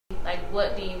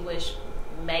what do you wish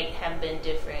may have been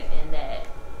different in that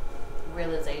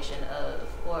realization of,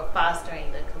 or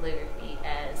fostering the calligraphy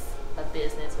as a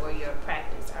business or your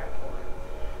practice art form,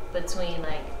 between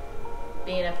like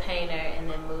being a painter and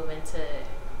then moving to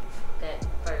that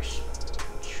first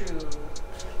true?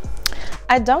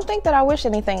 I don't think that I wish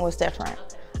anything was different.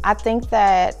 Okay. I think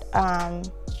that I'm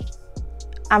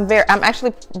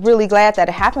actually really glad that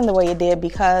it happened the way it did,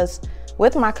 because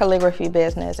with my calligraphy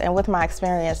business and with my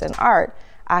experience in art,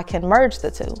 I can merge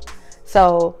the two.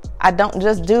 So I don't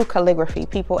just do calligraphy.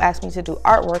 People ask me to do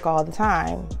artwork all the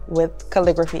time with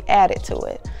calligraphy added to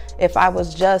it. If I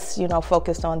was just,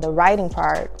 focused on the writing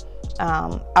part,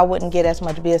 I wouldn't get as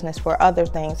much business for other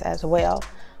things as well.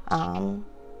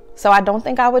 So I don't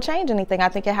think I would change anything. I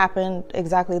think it happened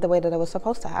exactly the way that it was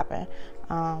supposed to happen.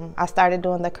 I started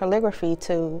doing the calligraphy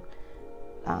too.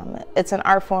 It's an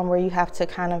art form where you have to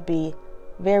kind of be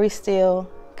very still,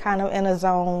 kind of in a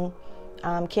zone.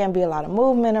 Can be a lot of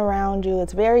movement around you.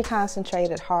 It's very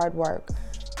concentrated, hard work.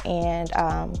 And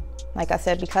like I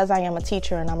said, because I am a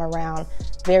teacher and I'm around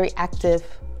very active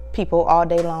people all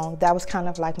day long, that was kind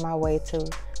of like my way to,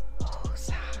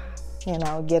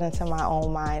 get into my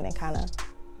own mind and kind of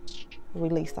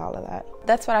release all of that.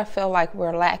 That's what I feel like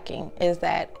we're lacking, is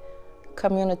that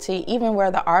community, even where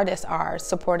the artists are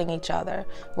supporting each other,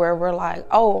 where we're like,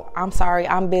 oh, I'm sorry,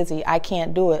 I'm busy, I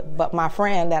can't do it, but my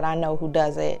friend that I know who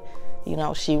does it,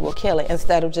 she will kill it,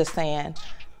 instead of just saying,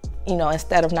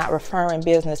 instead of not referring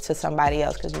business to somebody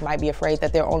else because you might be afraid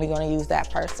that they're only going to use that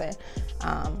person.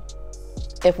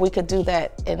 If we could do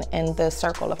that in the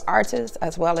circle of artists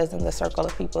as well as in the circle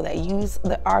of people that use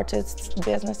the artists'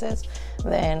 businesses,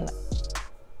 then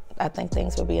I think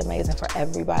things would be amazing for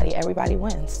everybody. Everybody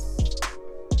wins.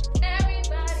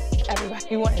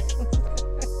 Everybody wins.